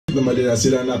naman nila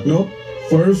sila nakno,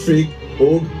 perfect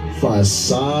o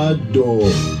fasado.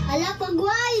 Hala, pag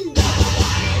wild!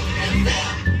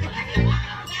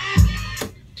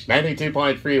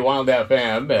 92.3 Wild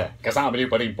FM. Kasama niyo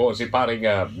pa rin po si Pareng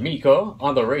Miko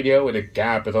on the radio with the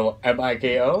capital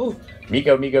M-I-K-O.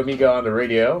 Miko on the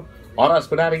radio.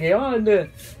 Oras po natin ngayon.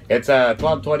 It's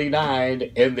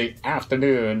 12:29 in the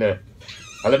afternoon.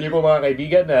 Alam niyo po mga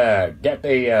kaibigan, get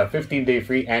a 15-day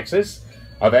free access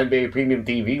of NBA Premium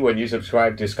TV when you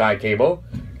subscribe to Sky Cable.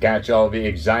 Catch all the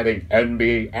exciting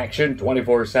NBA action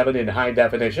 24/7 in high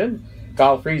definition.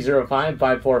 Call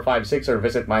 305-5456 or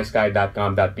visit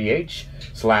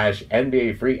mysky.com.ph/NBA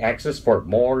free access for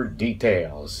more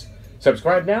details.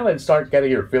 Subscribe now and start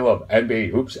getting your fill of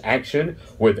NBA hoops action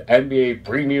with NBA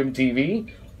Premium TV.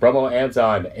 Promo ends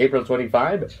on April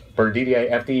 25 per DDI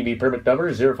FTEB permit number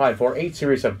 0548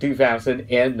 series of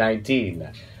 2019.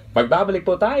 Magbabalik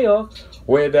po tayo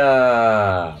with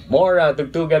more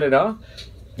tugtugan, ano?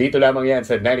 Dito lamang yan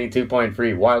sa 92.3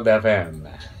 Wild FM.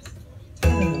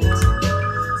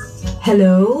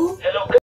 Hello?